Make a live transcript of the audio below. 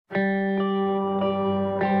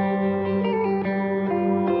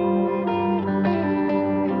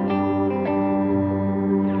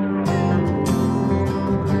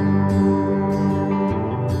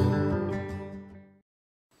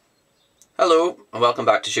Hello and welcome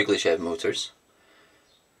back to Shoogly Shed Motors.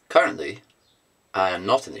 Currently, I am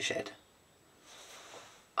not in the shed.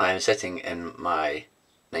 I am sitting in my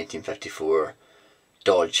 1954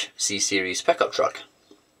 Dodge C-Series pickup truck.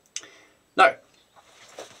 Now,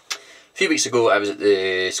 a few weeks ago I was at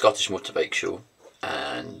the Scottish Motorbike Show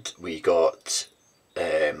and we got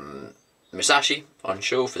Musashi on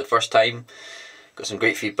show for the first time. Got some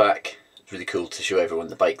great feedback. It's really cool to show everyone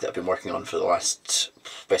the bike that I've been working on for the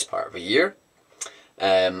best part of a year.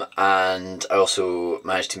 And I also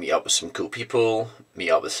managed to meet up with some cool people, meet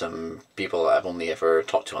up with some people that I've only ever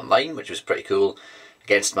talked to online, which was pretty cool.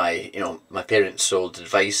 Against my, my parents' old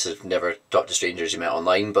advice of never talk to strangers you met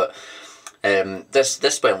online, but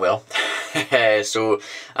this went well. So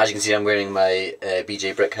as you can see, I'm wearing my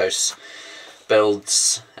BJ Brickhouse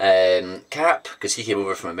Builds cap because he came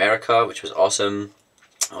over from America, which was awesome.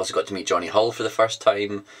 I also got to meet Johnny Hull for the first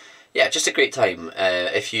time. Yeah, just a great time.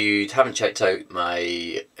 If you haven't checked out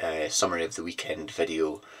my summary of the weekend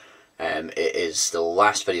video, it is the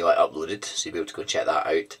last video I uploaded, so you'll be able to go check that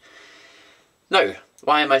out. Now,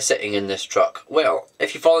 why am I sitting in this truck? Well,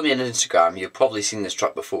 if you follow me on Instagram, you've probably seen this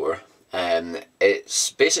truck before.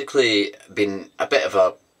 It's basically been a bit of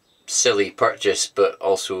a silly purchase, but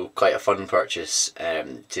also quite a fun purchase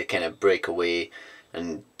to kind of break away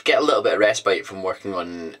and get a little bit of respite from working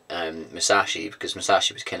on Musashi, because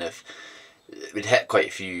Musashi was we'd hit quite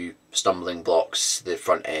a few stumbling blocks, the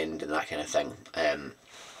front end and that kind of thing.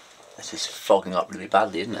 This is fogging up really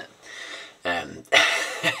badly, isn't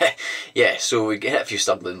it? Yeah, so we hit a few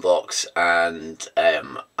stumbling blocks and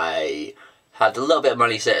I had a little bit of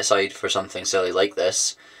money set aside for something silly like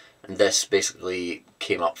this, and this basically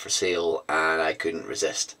came up for sale and I couldn't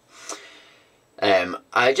resist.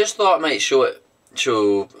 I just thought I might show it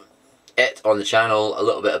on the channel, a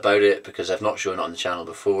little bit about it, because I've not shown it on the channel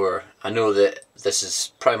before. I know that this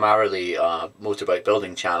is primarily a motorbike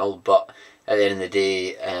building channel, but at the end of the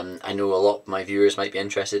day, I know a lot of my viewers might be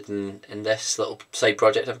interested in this little side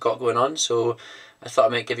project I've got going on, so I thought I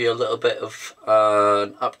might give you a little bit of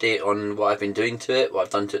an update on what I've been doing to it, what I've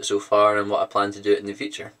done to it so far, and what I plan to do it in the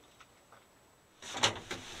future.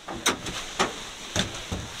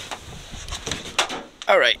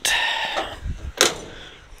 Alright.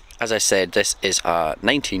 As I said, this is a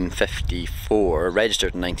 1954,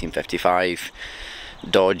 registered in 1955,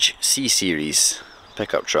 Dodge C-Series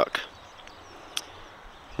pickup truck.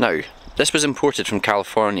 Now, this was imported from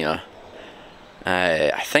California,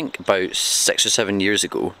 I think about 6 or 7 years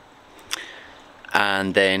ago,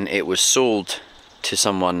 and then it was sold to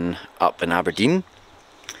someone up in Aberdeen,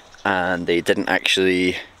 and they didn't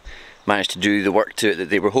actually manage to do the work to it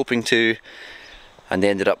that they were hoping to, and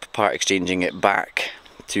they ended up part exchanging it back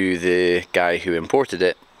to the guy who imported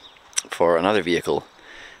it for another vehicle.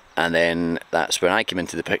 And then that's when I came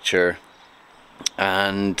into the picture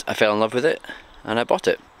and I fell in love with it and I bought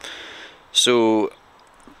it. So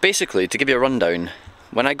basically, to give you a rundown,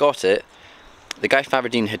 when I got it, the guy from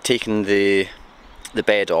Aberdeen had taken the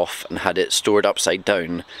bed off and had it stored upside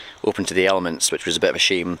down, open to the elements, which was a bit of a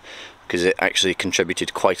shame because it actually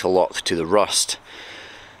contributed quite a lot to the rust.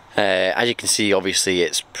 As you can see, obviously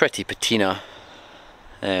it's pretty patinaed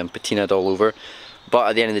all over, but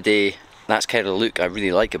at the end of the day, that's kind of the look I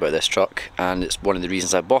really like about this truck, and it's one of the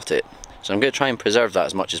reasons I bought it. So I'm going to try and preserve that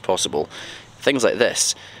as much as possible. Things like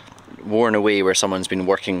this, worn away where someone's been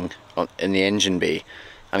working in the engine bay,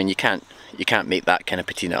 I mean, you can't make that kind of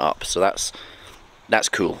patina up, so that's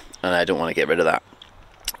cool, and I don't want to get rid of that.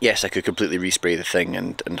 Yes, I could completely respray the thing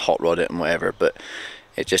and hot rod it and whatever, but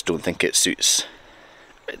I just don't think it suits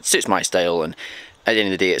my style, and at the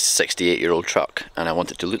end of the day, it's a 68-year-old truck and I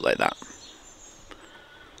want it to look like that.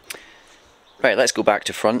 Right, let's go back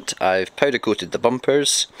to front. I've powder coated the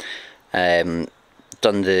bumpers, done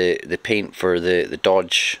the paint for the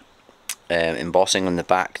Dodge embossing on the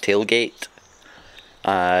back tailgate.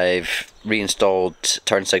 I've reinstalled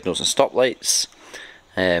turn signals and stoplights,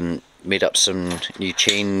 made up some new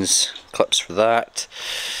chains, clips for that.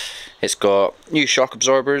 It's got new shock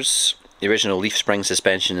absorbers, the original leaf spring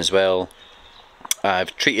suspension as well.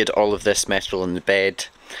 I've treated all of this metal in the bed.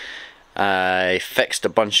 I fixed a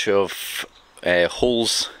bunch of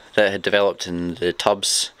holes that had developed in the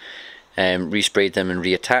tubs, resprayed them and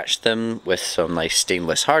reattached them with some nice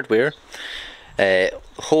stainless hardware. The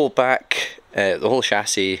whole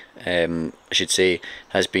chassis, I should say,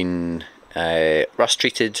 has been rust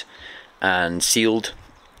treated and sealed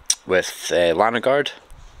with Lanagard.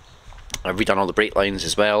 I've redone all the brake lines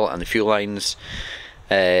as well and the fuel lines.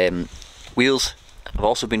 Wheels have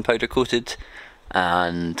also been powder coated,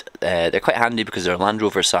 and they're quite handy because they're Land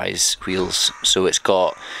Rover size wheels, so it's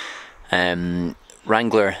got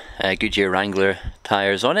Wrangler, Goodyear Wrangler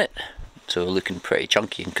tyres on it, so looking pretty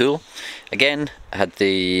chunky and cool. Again, I had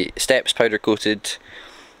the steps powder coated,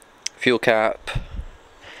 fuel cap,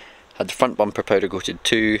 had the front bumper powder coated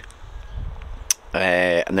too,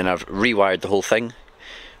 and then I've rewired the whole thing,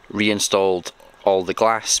 reinstalled all the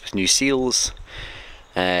glass with new seals,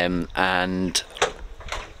 and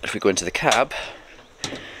if we go into the cab,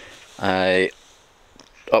 I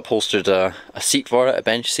upholstered a seat for it, a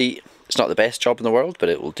bench seat. It's not the best job in the world, but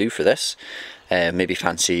it will do for this. Maybe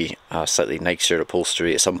fancy a slightly nicer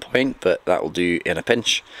upholstery at some point, but that will do in a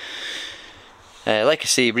pinch. Like I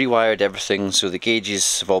say, rewired everything, so the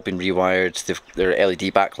gauges have all been rewired. They're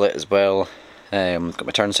LED backlit as well. Got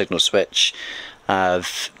my turn signal switch.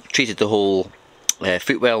 I've treated the whole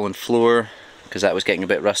footwell and floor because that was getting a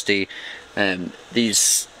bit rusty.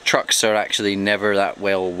 These trucks are actually never that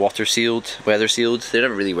well weather sealed. They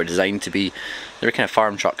never really were designed to be. They were kind of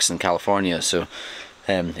farm trucks in California, so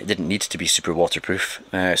it didn't need to be super waterproof.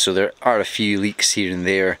 So there are a few leaks here and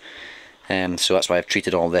there, so that's why I've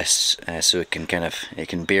treated all this so it can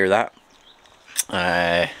bear that.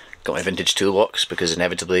 Got my vintage toolbox because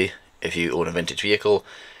inevitably, if you own a vintage vehicle,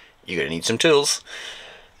 you're going to need some tools.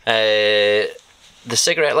 The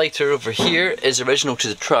cigarette lighter over here is original to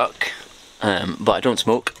the truck, but I don't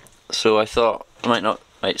smoke, so I thought I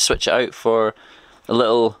might switch it out for a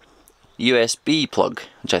little USB plug,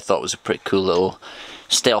 which I thought was a pretty cool little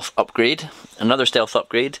stealth upgrade. Another stealth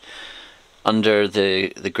upgrade, under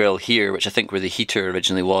the grill here, which I think where the heater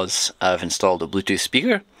originally was, I've installed a Bluetooth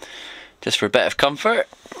speaker, just for a bit of comfort.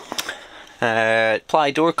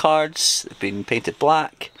 Ply door cards have been painted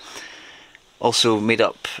black. Also made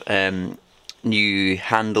up new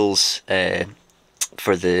handles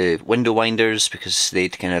for the window winders because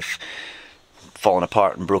they'd kind of fallen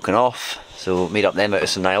apart and broken off, so made up them out of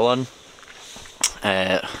some nylon.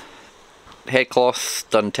 Headcloth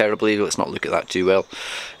done terribly, let's not look at that too well.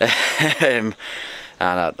 And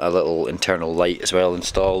a little internal light as well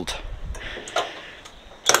installed.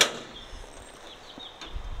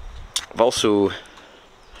 I've also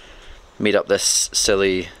made up this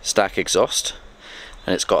silly stack exhaust,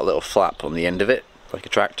 and it's got a little flap on the end of it like a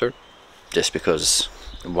tractor, just because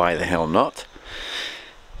why the hell not.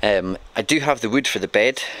 I do have the wood for the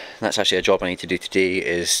bed. That's actually a job I need to do today,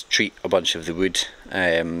 is treat a bunch of the wood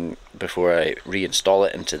before I reinstall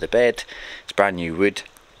it into the bed. It's brand new wood.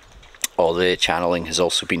 All the channeling has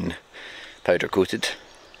also been powder coated.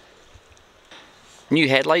 New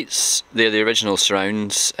headlights, they're the original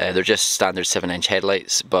surrounds. They're just standard 7-inch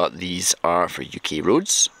headlights, but these are for UK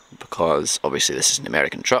roads because obviously this is an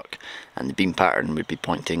American truck and the beam pattern would be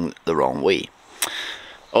pointing the wrong way.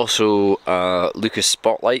 Also Lucas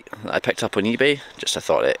spotlight that I picked up on eBay, just I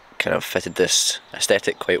thought it kind of fitted this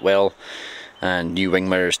aesthetic quite well, and new wing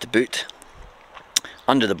mirrors to boot.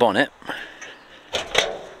 Under the bonnet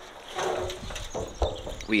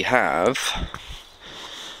we have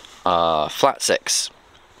a flat six.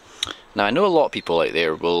 Now I know a lot of people out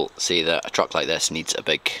there will say that a truck like this needs a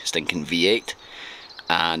big stinking V8,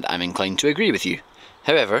 and I'm inclined to agree with you.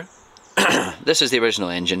 However, this is the original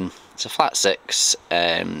engine. It's a flat six,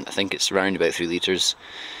 I think it's around about 3 litres,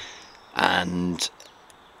 and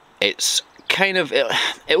it's kind of, it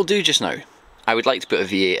will do just now. I would like to put a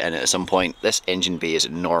V8 in it at some point. This engine bay is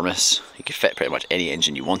enormous. You could fit pretty much any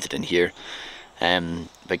engine you wanted in here.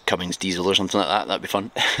 Big Cummins diesel or something like that, that'd be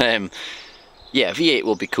fun. Yeah, V8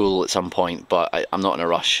 will be cool at some point, but I'm not in a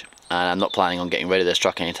rush, and I'm not planning on getting rid of this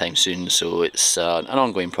truck anytime soon, so it's an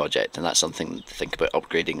ongoing project, and that's something to think about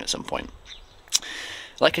upgrading at some point.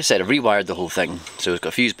 Like I said, I've rewired the whole thing, so it's got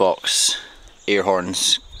a fuse box, air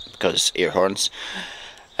horns, because air horns,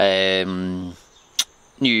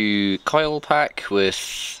 new coil pack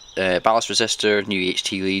with ballast resistor, new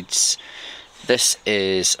HT leads. This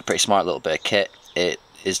is a pretty smart little bit of kit.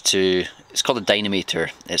 It's called a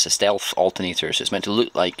dynamotor. It's a stealth alternator, so it's meant to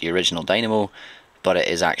look like the original dynamo, but it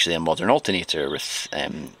is actually a modern alternator with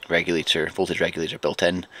voltage regulator built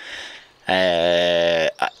in.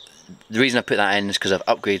 The reason I put that in is because I've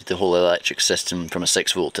upgraded the whole electric system from a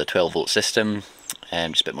 6 volt to a 12 volt system,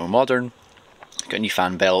 just a bit more modern. Got a new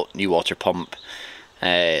fan belt, new water pump.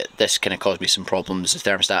 This kind of caused me some problems with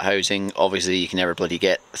thermostat housing. Obviously you can never bloody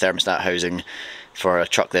get thermostat housing for a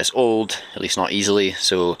truck this old, at least not easily,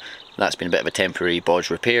 so that's been a bit of a temporary bodge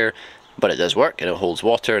repair, but it does work and it holds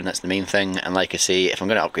water, and that's the main thing. And like I say, if I'm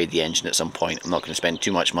going to upgrade the engine at some point, I'm not going to spend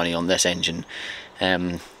too much money on this engine.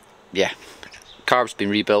 Yeah, carb's been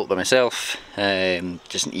rebuilt by myself,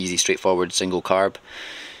 just an easy straightforward single carb.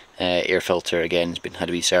 Air filter again has had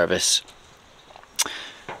a wee service.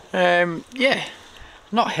 Yeah,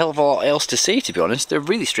 not a hell of a lot else to say, to be honest. They're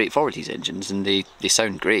really straightforward, these engines, and they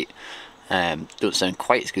sound great. Don't sound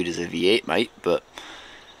quite as good as a V8 might, but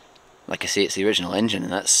like I say, it's the original engine,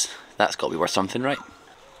 and that's got to be worth something, right?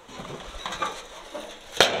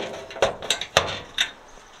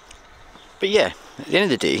 But yeah, at the end of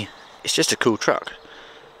the day, it's just a cool truck,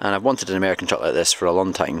 and I've wanted an American truck like this for a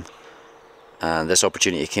long time, and this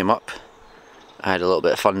opportunity came up. I had a little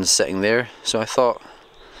bit of fun sitting there, so I thought,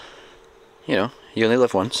 you know, you only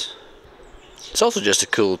live once. It's also just a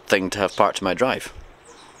cool thing to have part to my drive,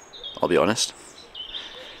 I'll be honest.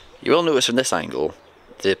 You will notice from this angle,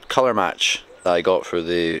 the colour match that I got for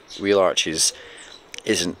the wheel arches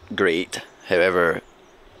isn't great. However,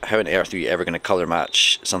 how on earth are you ever going to colour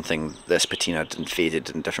match something this patinaed and faded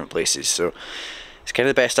in different places? So it's kind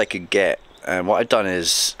of the best I could get. And what I've done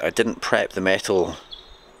is I didn't prep the metal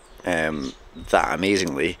that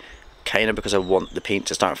amazingly, kind of because I want the paint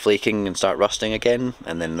to start flaking and start rusting again,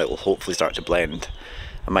 and then it will hopefully start to blend.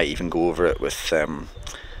 I might even go over it with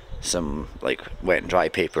some like wet and dry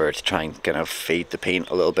paper to try and kind of fade the paint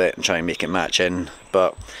a little bit and try and make it match in,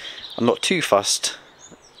 but I'm not too fussed.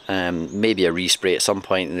 Maybe a respray at some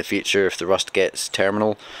point in the future if the rust gets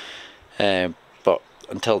terminal, but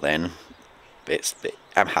until then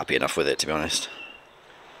I'm happy enough with it, to be honest.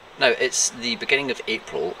 Now it's the beginning of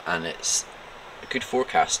April and it's a good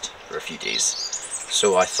forecast for a few days,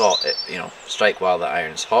 so I thought, you know, strike while the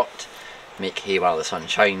iron's hot, make hay while the sun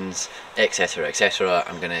shines, etc, etc.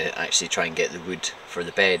 I'm going to actually try and get the wood for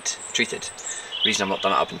the bed treated. The reason I've not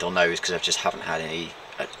done it up until now is because I just haven't had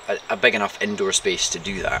a big enough indoor space to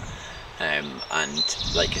do that, and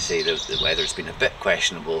like I say, the weather's been a bit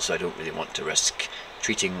questionable, so I don't really want to risk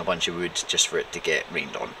treating a bunch of wood just for it to get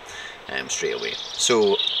rained on straight away.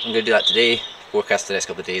 So I'm going to do that today. Forecast the next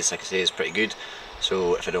couple of days, like I say, is pretty good,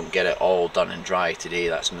 so if I don't get it all done and dry today,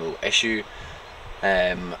 that's no issue.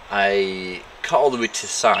 I cut all the wood to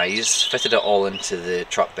size, fitted it all into the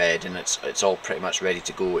truck bed, and it's all pretty much ready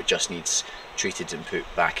to go. It just needs treated and put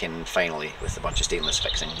back in finally with a bunch of stainless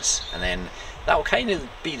fixings, and then that will kind of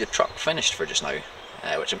be the truck finished for just now,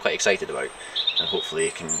 which I'm quite excited about, and hopefully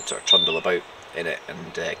I can sort of trundle about in it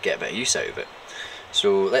and get a bit of use out of it.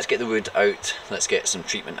 So let's get the wood out, let's get some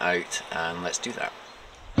treatment out, and let's do that.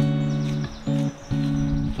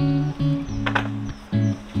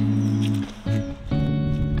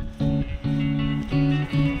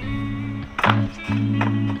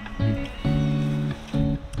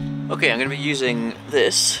 Okay, I'm going to be using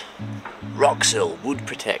this Roxil wood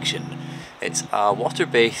protection. It's a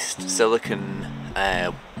water-based silicone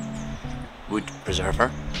wood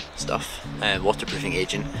preserver stuff, waterproofing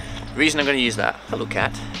agent. The reason I'm going to use that, hello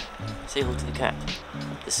cat, say hello to the cat,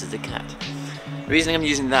 this is the cat. The reason I'm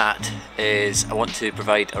using that is I want to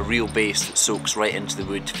provide a real base that soaks right into the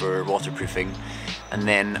wood for waterproofing, and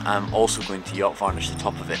then I'm also going to yacht varnish the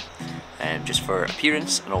top of it. Just for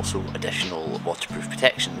appearance and also additional waterproof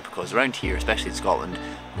protection, because around here, especially in Scotland,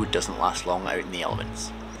 wood doesn't last long out in the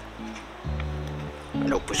elements.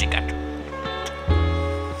 Hello pussycat.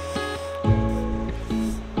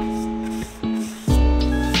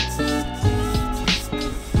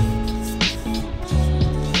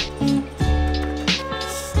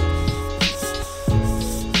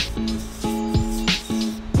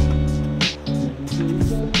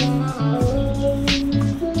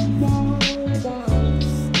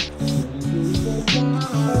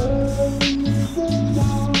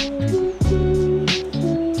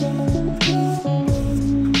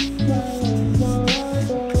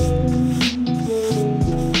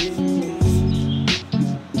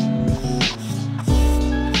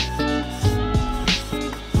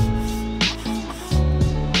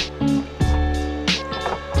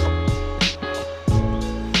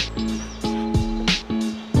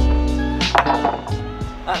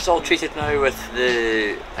 That's all treated now with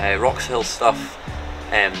the Roxil stuff.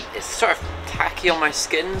 It's sort of tacky on my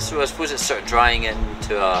skin, so I suppose it's sort of drying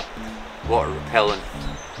into a water repellent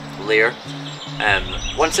layer.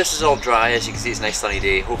 Once this is all dry, as you can see it's a nice sunny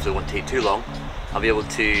day, hopefully it won't take too long, I'll be able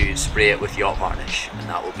to spray it with yacht varnish, and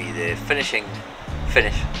that will be the finish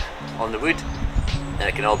on the wood. Then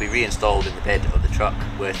it can all be reinstalled in the bed of the truck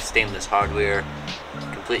with stainless hardware,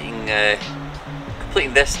 completing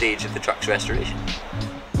this stage of the truck's restoration.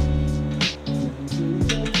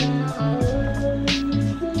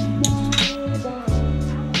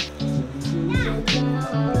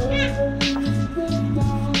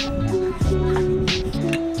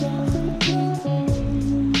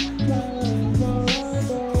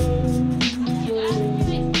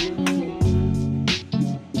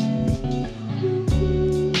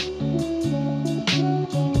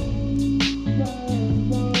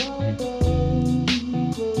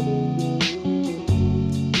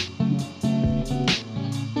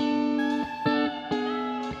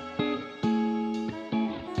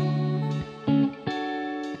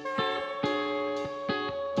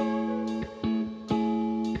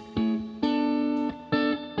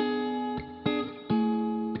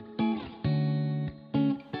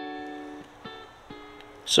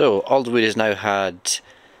 So all the wood has now had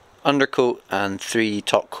undercoat and 3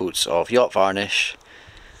 top coats of yacht varnish.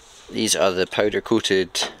 These are the powder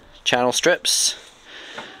coated channel strips.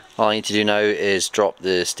 All I need to do now is drop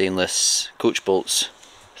the stainless coach bolts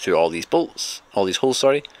through all these holes,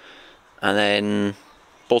 sorry, and then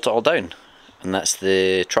bolt it all down, and that's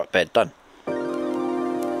the truck bed done.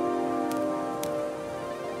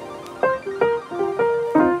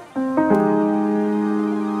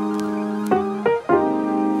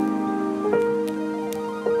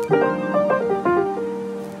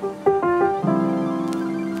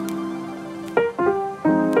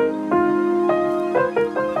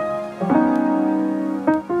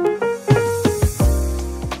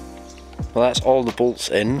 Well, that's all the bolts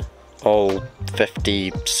in, all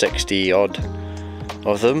 50, 60 odd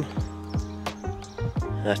of them.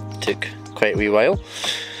 That took quite a wee while,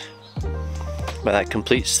 but that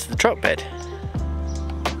completes the truck bed.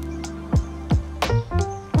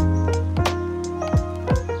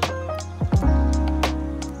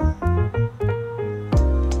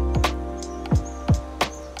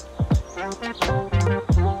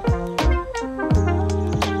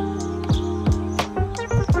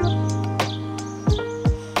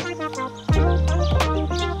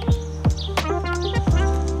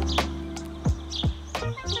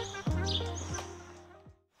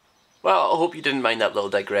 Well, I hope you didn't mind that little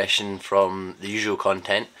digression from the usual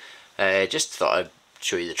content. Just thought I'd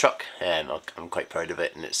show you the truck. I'm quite proud of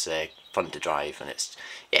it, and it's fun to drive, and it's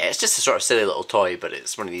just a sort of silly little toy, but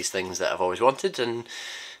it's one of these things that I've always wanted, and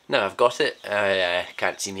now I've got it. I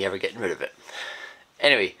can't see me ever getting rid of it.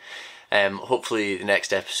 Anyway, hopefully the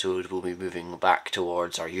next episode we'll be moving back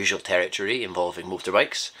towards our usual territory involving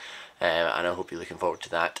motorbikes. And I hope you're looking forward to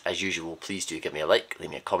that. As usual, please do give me a like, leave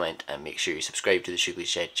me a comment, and make sure you subscribe to the Shoogly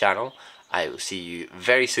Shed channel. I will see you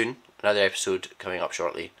very soon. Another episode coming up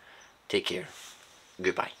shortly. Take care.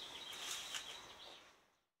 Goodbye.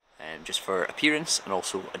 Just for appearance and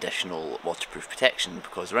also additional waterproof protection,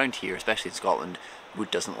 because around here, especially in Scotland, wood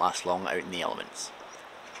doesn't last long out in the elements.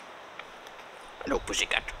 Hello,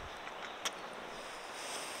 pussycat.